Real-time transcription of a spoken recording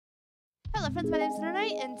friends, my name is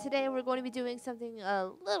Lunernight, and today we're going to be doing something a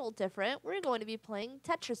little different. We're going to be playing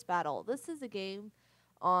Tetris Battle. This is a game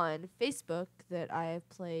on Facebook that I have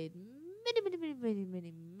played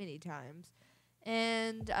many times.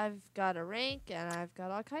 And I've got a rank, and I've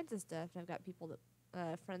got all kinds of stuff. And I've got people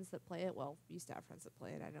that, friends that play it. Well, used to have friends that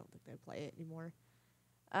play it. I don't think they play it anymore.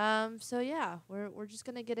 So yeah, we're just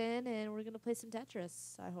gonna get in, and we're gonna play some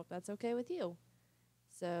Tetris. I hope that's okay with you.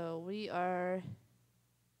 So we are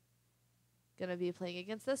gonna be playing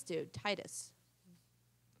against this dude, Titus.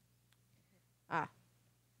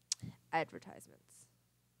 Advertisements.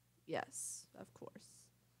 Yes, of course.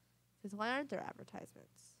 Because why aren't there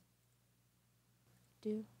advertisements?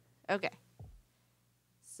 Okay.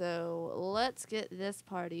 So let's get this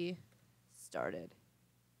party started.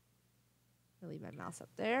 I'll leave my mouse up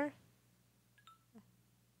there.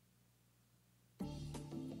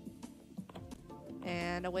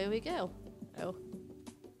 And away we go. Oh.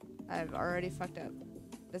 I've already fucked up.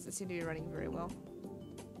 Doesn't seem to be running very well.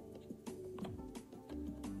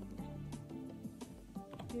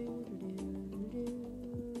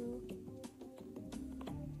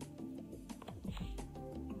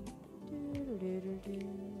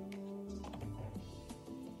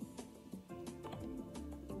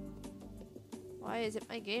 Why isn't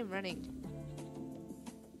my game running?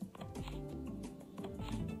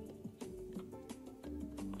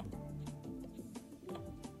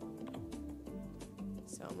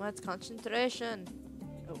 So much concentration.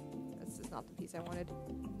 Oh, this is not the piece I wanted.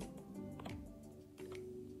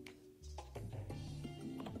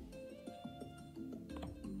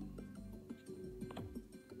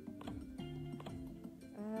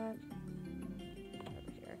 Over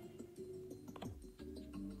here.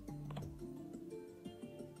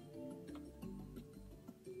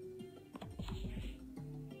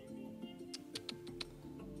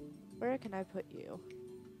 Where can I put you?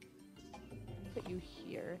 Put you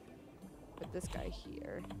here. Put this guy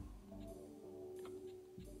here.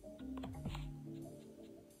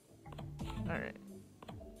 Alright.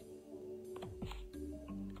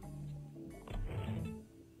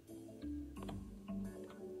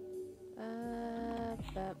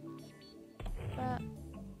 Bop. Bop.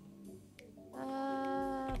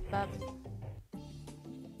 Bop.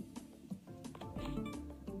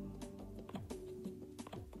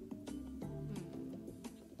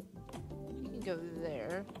 You can go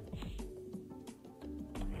there.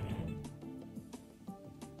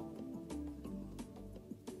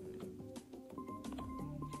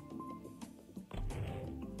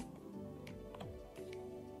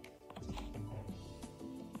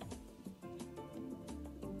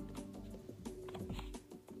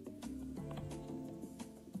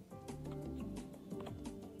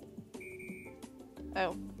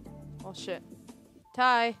 Oh. Oh shit.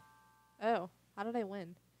 Tie. Oh. How did I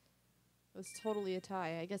win? It was totally a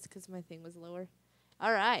tie. I guess because my thing was lower.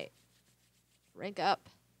 Alright. Rank up.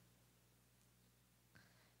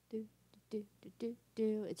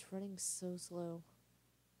 Do. It's running so slow.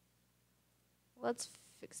 Let's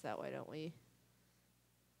fix that, why don't we?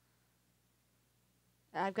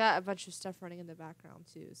 I've got a bunch of stuff running in the background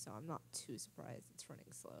too, so I'm not too surprised it's running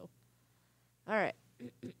slow. Alright.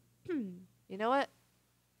 You know what?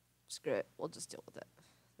 Screw it. We'll just deal with it.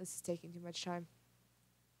 This is taking too much time.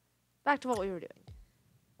 Back to what we were doing.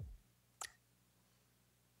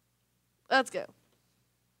 Let's go.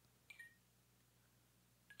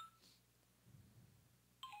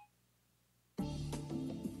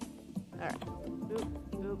 Alright.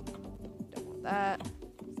 Oop, oop. Don't want that.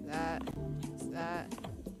 It's that. It's that.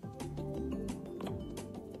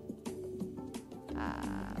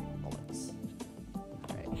 Bullets.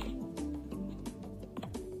 Alright.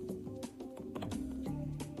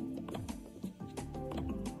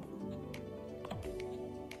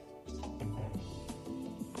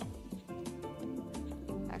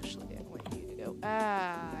 Actually, I want you to go.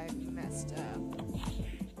 I messed up.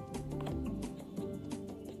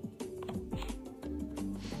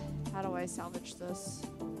 How do I salvage this?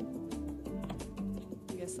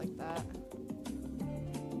 I guess like that.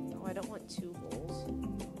 Oh, I don't want two holes.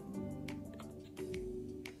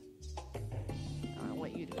 Oh, I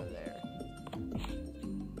want you to go there.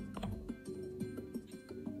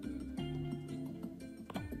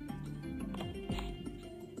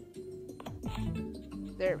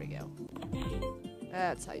 There we go.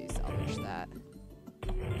 That's how you salvage that.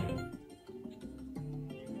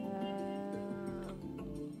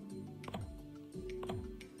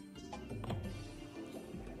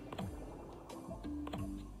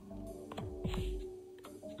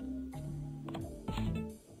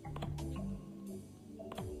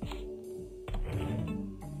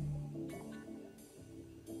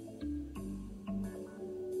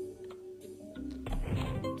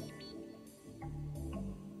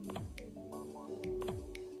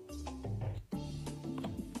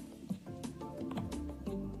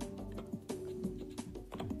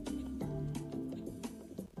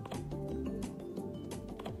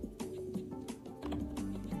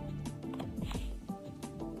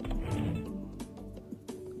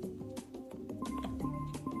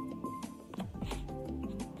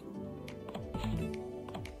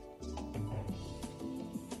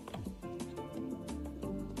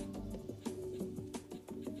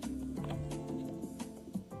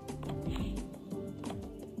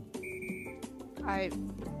 I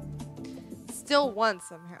still won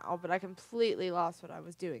somehow, but I completely lost what I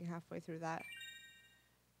was doing halfway through that.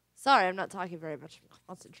 Sorry, I'm not talking very much. I'm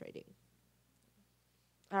concentrating.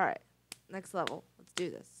 Alright, next level. Let's do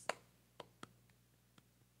this.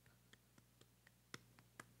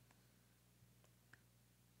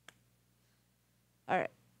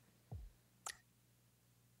 Alright.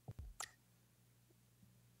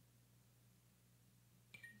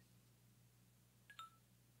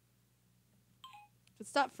 If it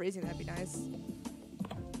stopped freezing, that'd be nice.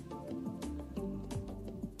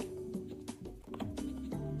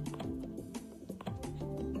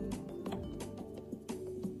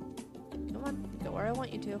 Come on, go where I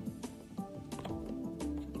want you to.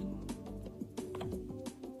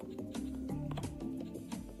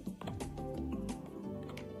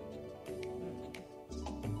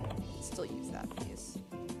 Still use that piece.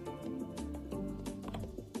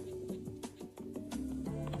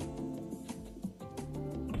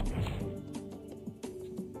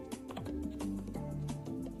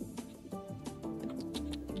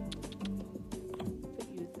 Put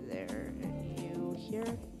you there and you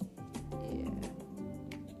here. Yeah.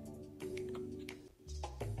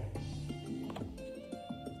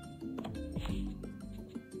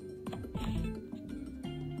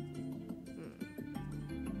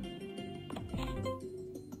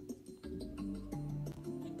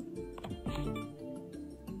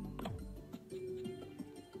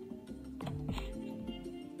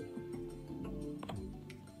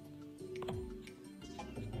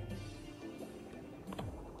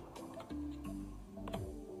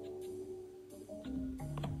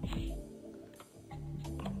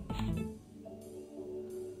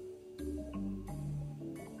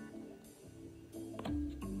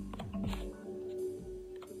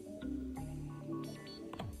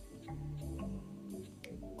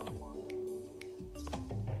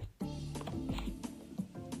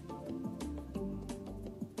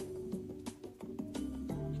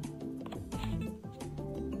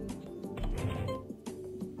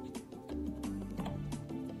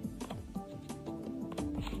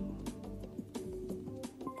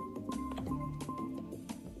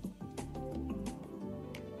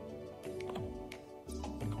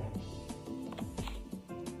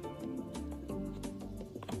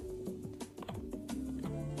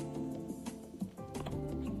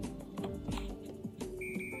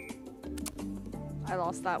 I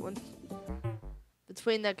lost that one.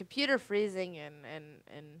 Between the computer freezing and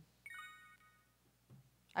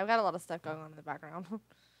I've got a lot of stuff going on in the background.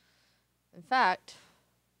 In fact,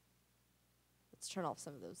 let's turn off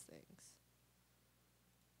some of those things.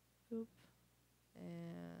 Boop.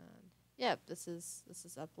 And yeah, this is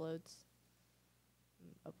uploads.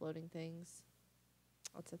 I'm uploading things.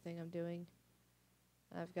 That's the thing I'm doing.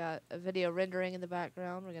 I've got a video rendering in the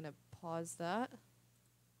background. We're gonna pause that.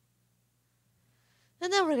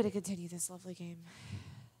 And then we're going to continue this lovely game.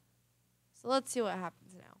 So let's see what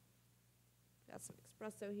happens now. Got some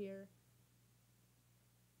espresso here.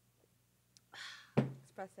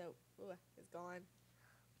 Espresso is gone.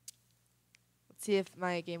 Let's see if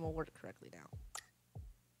my game will work correctly now.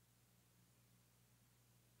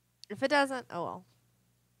 If it doesn't, oh well.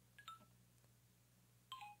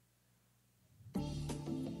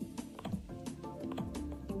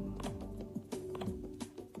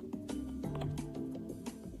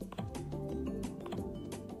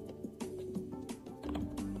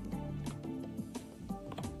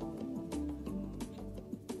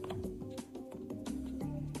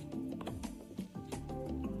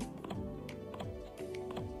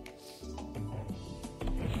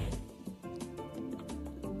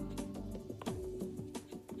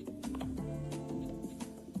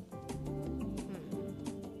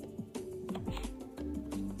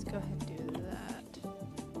 Go ahead and do that.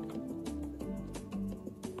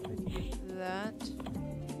 We can do that.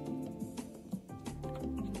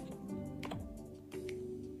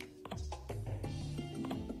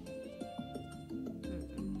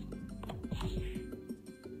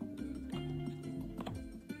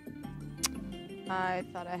 I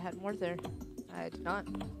thought I had more there. I did not.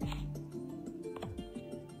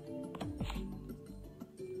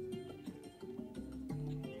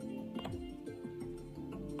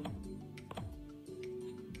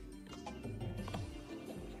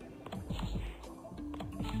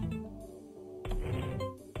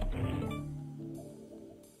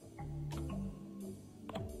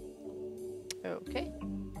 Okay.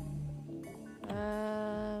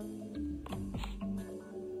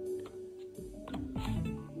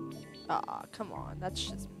 Aw, come on. That's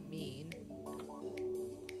just mean.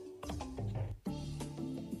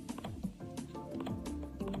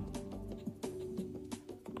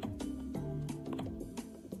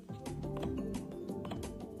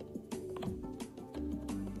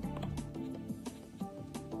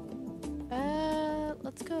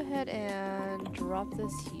 let's go ahead and drop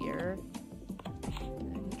this here.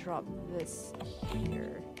 And drop this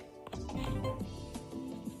here.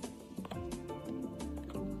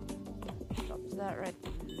 Drop that right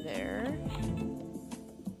there.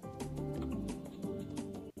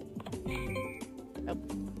 Oh.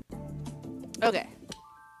 Okay.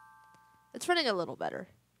 It's running a little better.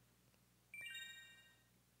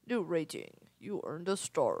 New rating. You earned a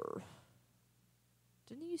star.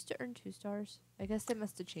 Didn't you used to earn 2 stars? I guess they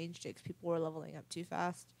must have changed it because people were leveling up too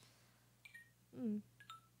fast.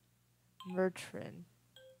 Mertrin.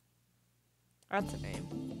 That's a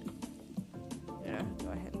name. Yeah, go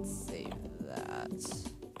ahead and save that.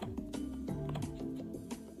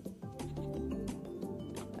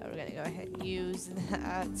 We're gonna go ahead and use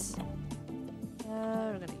that.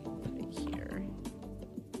 We're gonna put it here.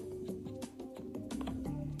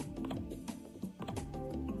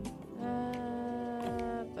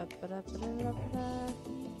 Fuck it.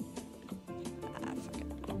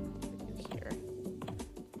 Put you here.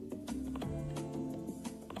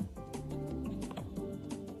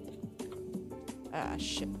 Ah,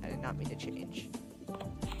 shit. I did not mean to change.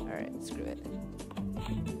 Alright, screw it.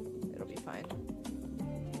 It'll be fine.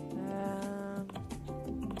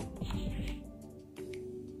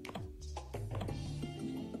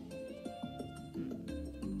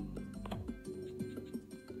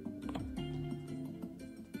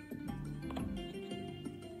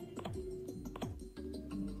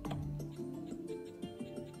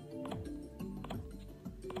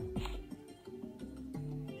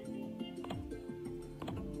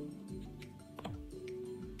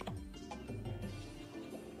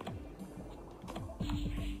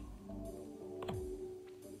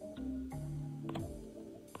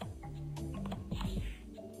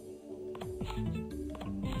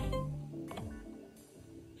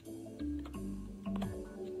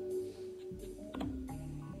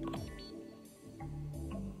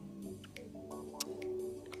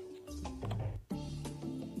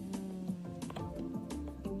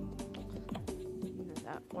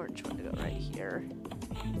 Orange one to go right here.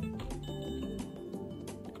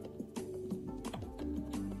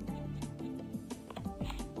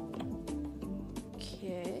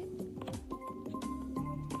 Okay.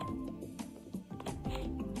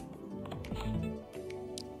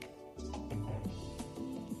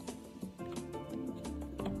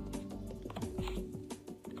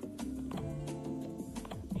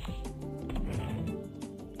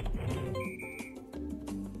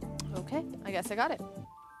 Okay, I guess I got it.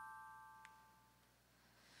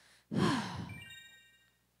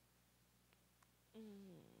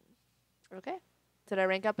 Okay. Did I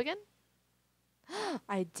rank up again?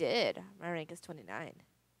 I did. My rank is 29.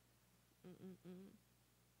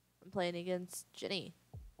 I'm playing against Jenny.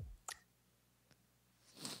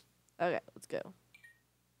 Okay, let's go.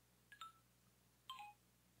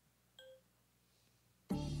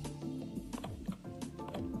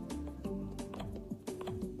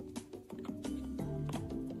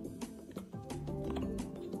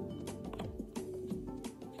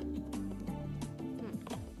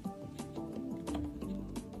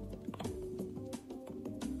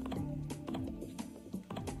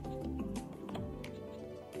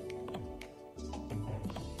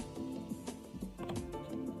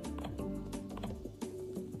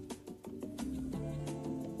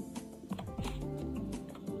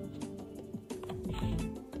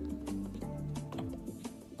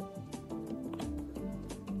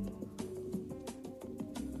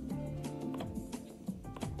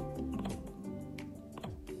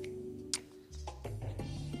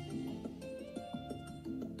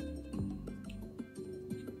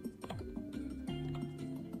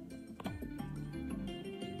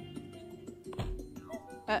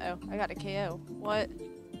 Uh-oh, I got a KO. What?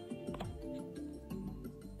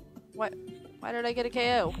 What? Why did I get a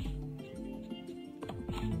KO?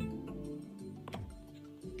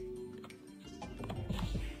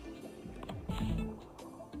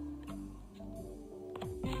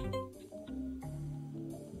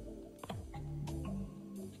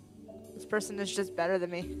 This person is just better than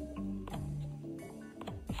me.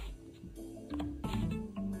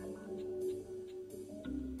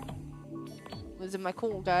 Losing my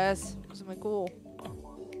cool, guys. Losing my cool.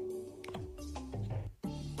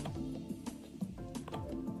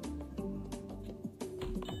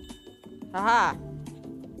 Haha.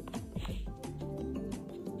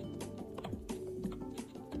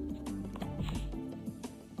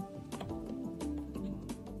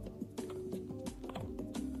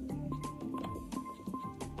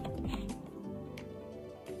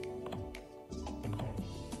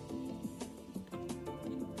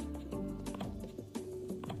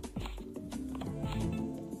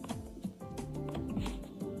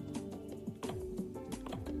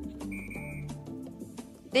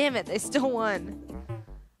 Damn it, they still won.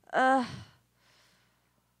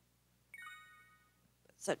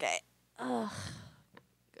 It's okay. Ugh.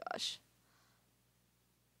 Gosh.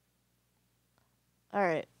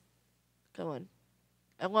 Alright. Come on.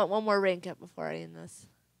 I want one more rank up before I end this.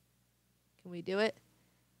 Can we do it?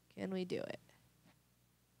 Can we do it?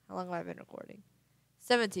 How long have I been recording?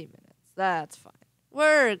 17 minutes. That's fine.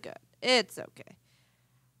 We're good. It's okay.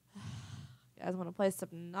 You guys want to play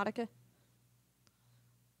Subnautica?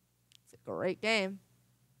 It's a great game.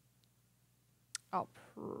 I'll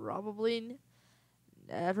probably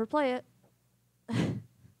never play it.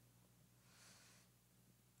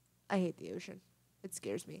 I hate the ocean. It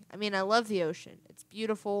scares me. I mean, I love the ocean. It's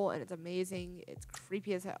beautiful and it's amazing. It's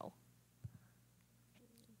creepy as hell.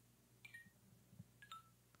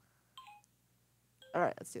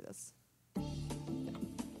 Alright, let's do this.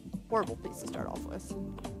 Horrible piece to start off with.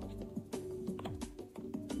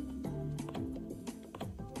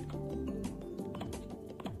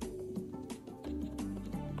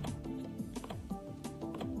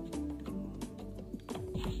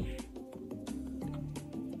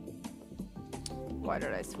 Why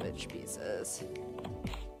did I switch pieces?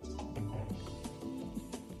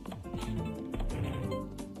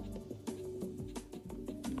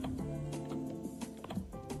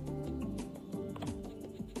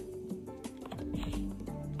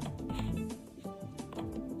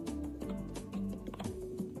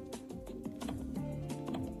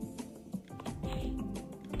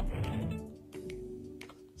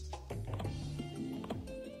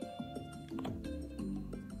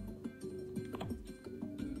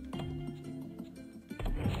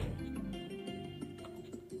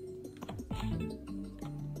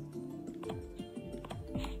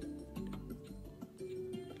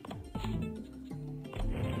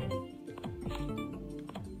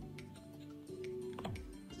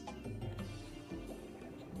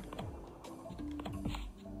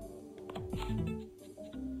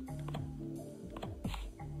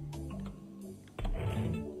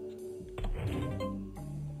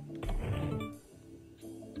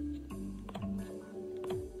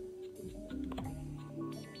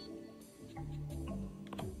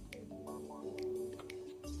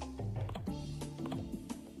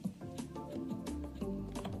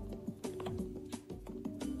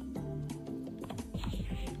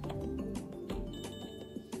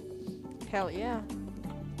 Hell yeah.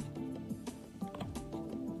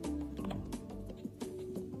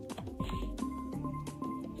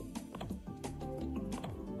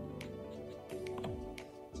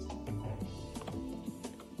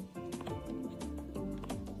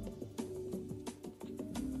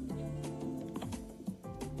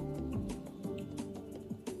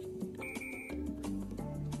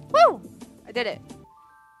 Woo! I did it.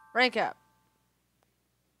 Rank up.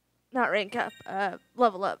 Not rank up,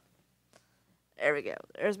 level up. There we go.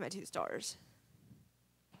 There's my 2 stars.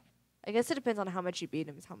 I guess it depends on how much you beat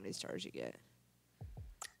him is how many stars you get.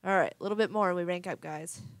 Alright, a little bit more and we rank up,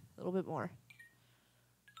 guys. A little bit more.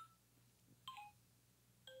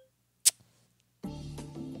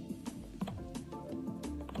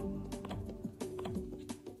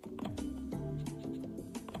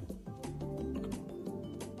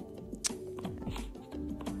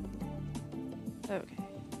 Okay.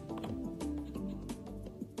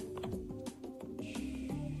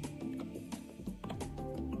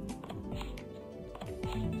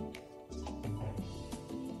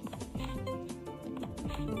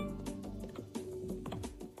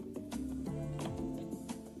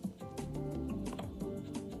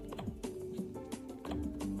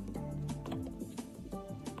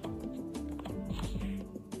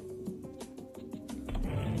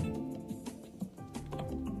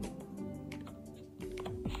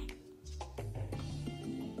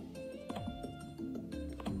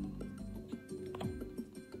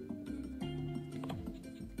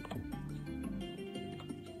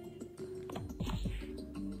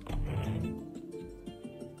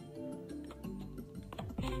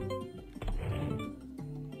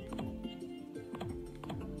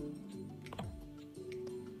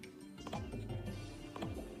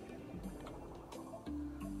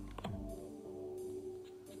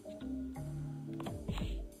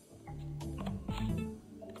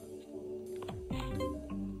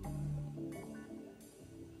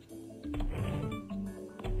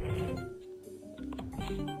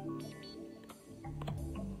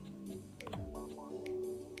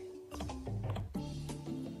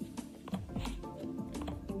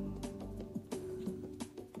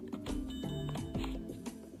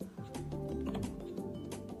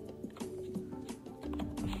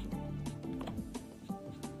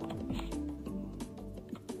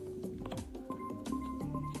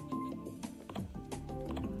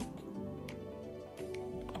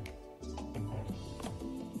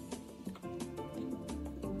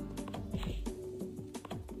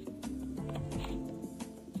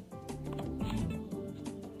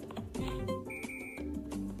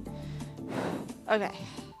 Okay.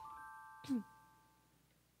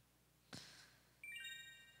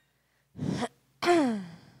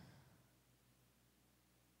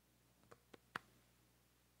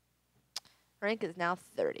 Rank is now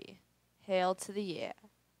 30. Hail to the yeah.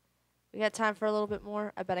 We got time for a little bit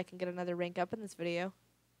more. I bet I can get another rank up in this video.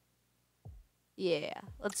 Yeah,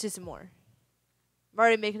 let's do some more. I'm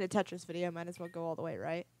already making a Tetris video. Might as well go all the way,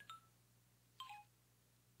 right?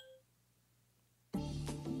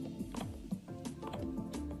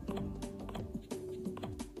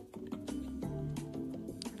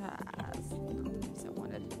 That's not the piece I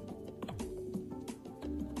wanted.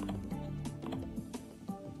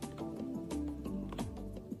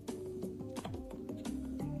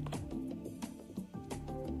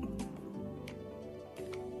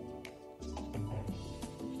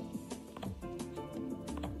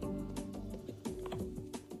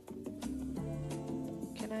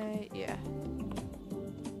 Yeah.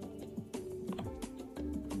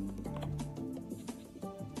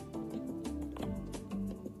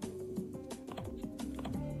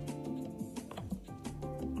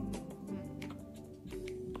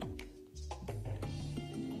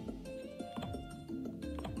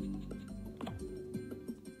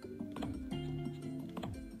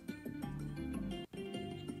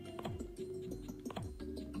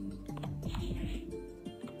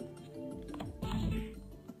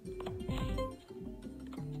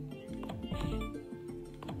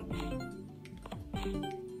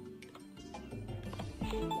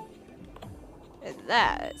 And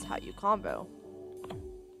that is how you combo.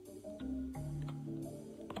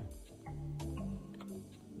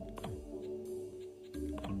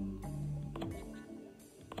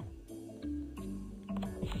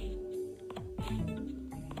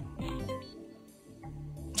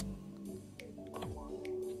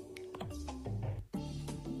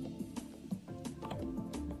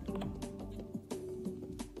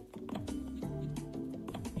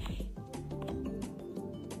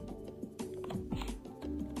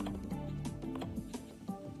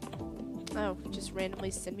 Oh, just randomly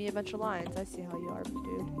send me a bunch of lines. I see how you are, dude.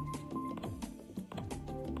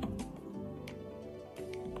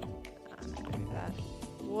 I'm not gonna do that.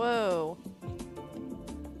 Whoa.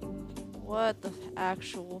 What the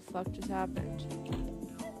actual fuck just happened?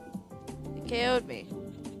 He KO'd me.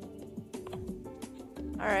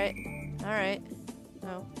 Alright. Alright.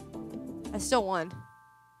 No. I still won.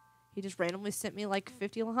 He just randomly sent me like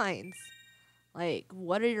 50 lines. Like,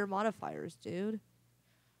 what are your modifiers, dude?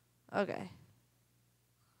 Okay.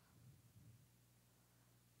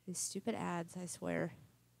 These stupid ads, I swear.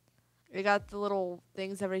 We got the little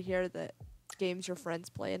things over here that games your friends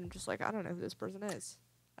play, and I'm just like, I don't know who this person is.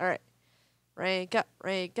 Alright. Rank up,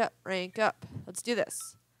 rank up, rank up. Let's do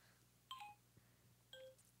this.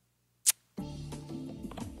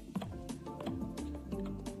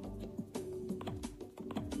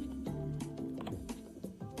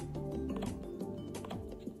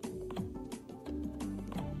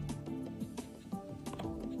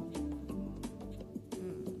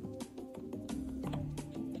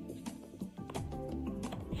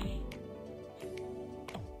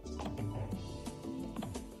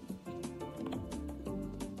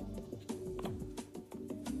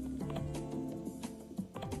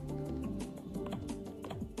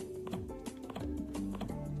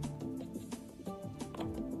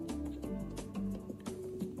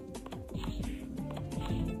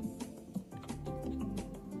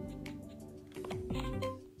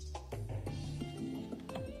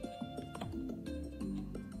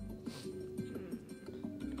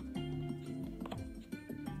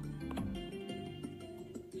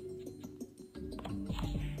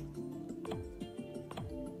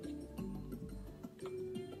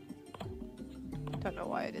 Don't know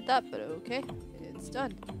why I did that, but okay. It's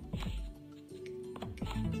done.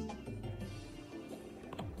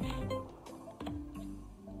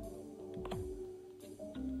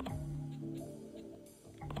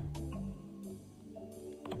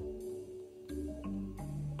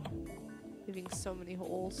 Leaving so many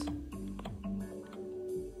holes.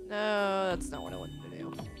 No, that's not what I wanted to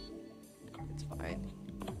do. It's fine.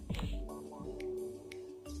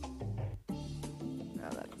 No,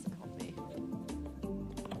 that doesn't help me.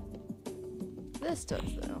 This does,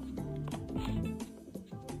 though.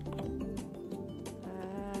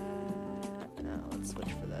 No, let's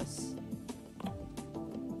switch for this.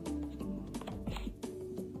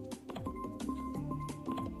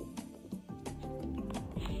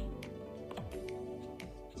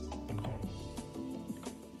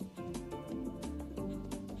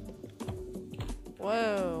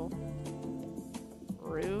 Whoa.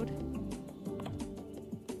 Rude.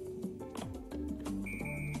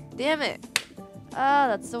 Damn it. Ah,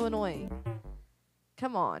 that's so annoying.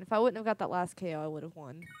 Come on. If I wouldn't have got that last KO, I would have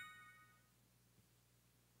won.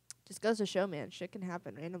 Just goes to show, man. Shit can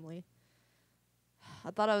happen randomly.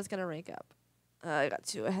 I thought I was going to rank up. I got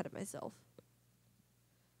too ahead of myself.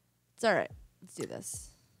 It's alright. Let's do this.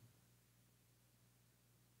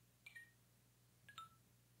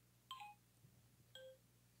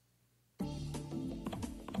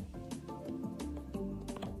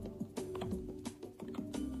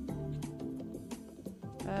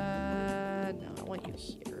 No, I want you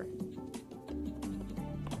here.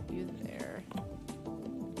 You there.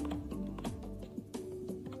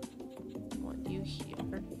 I want you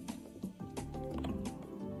here.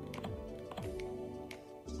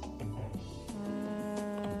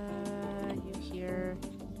 You here.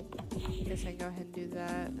 I guess I can go ahead and do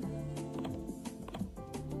that.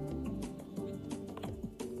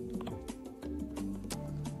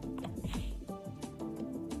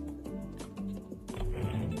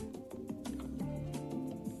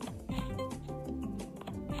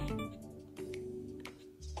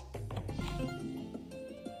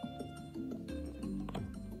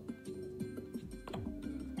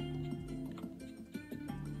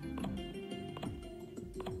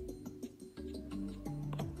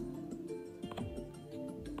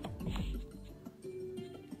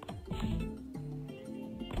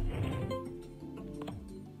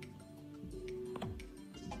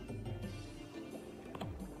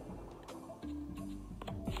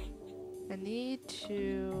 I need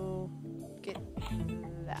to get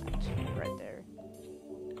that right there.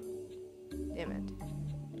 Damn it.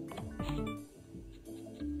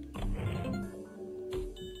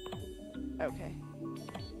 Okay.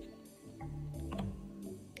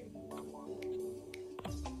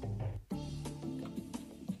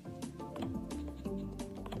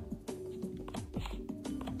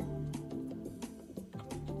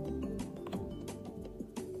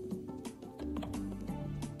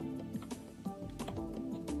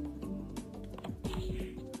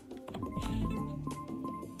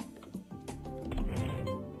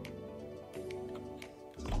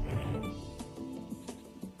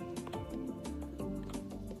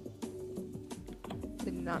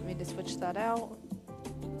 Did not mean to switch that out.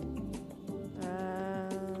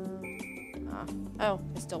 Oh,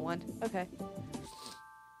 I still won. Okay.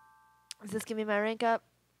 Does this give me my rank up?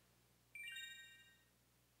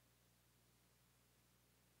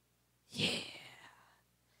 Yeah.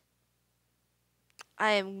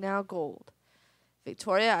 I am now gold.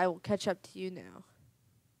 Victoria, I will catch up to you now.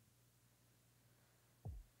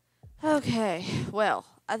 Okay, well,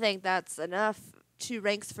 I think that's enough. 2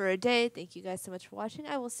 ranks for a day. Thank you guys so much for watching.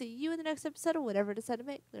 I will see you in the next episode of whatever I decide to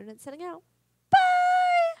make. Lunernight setting out.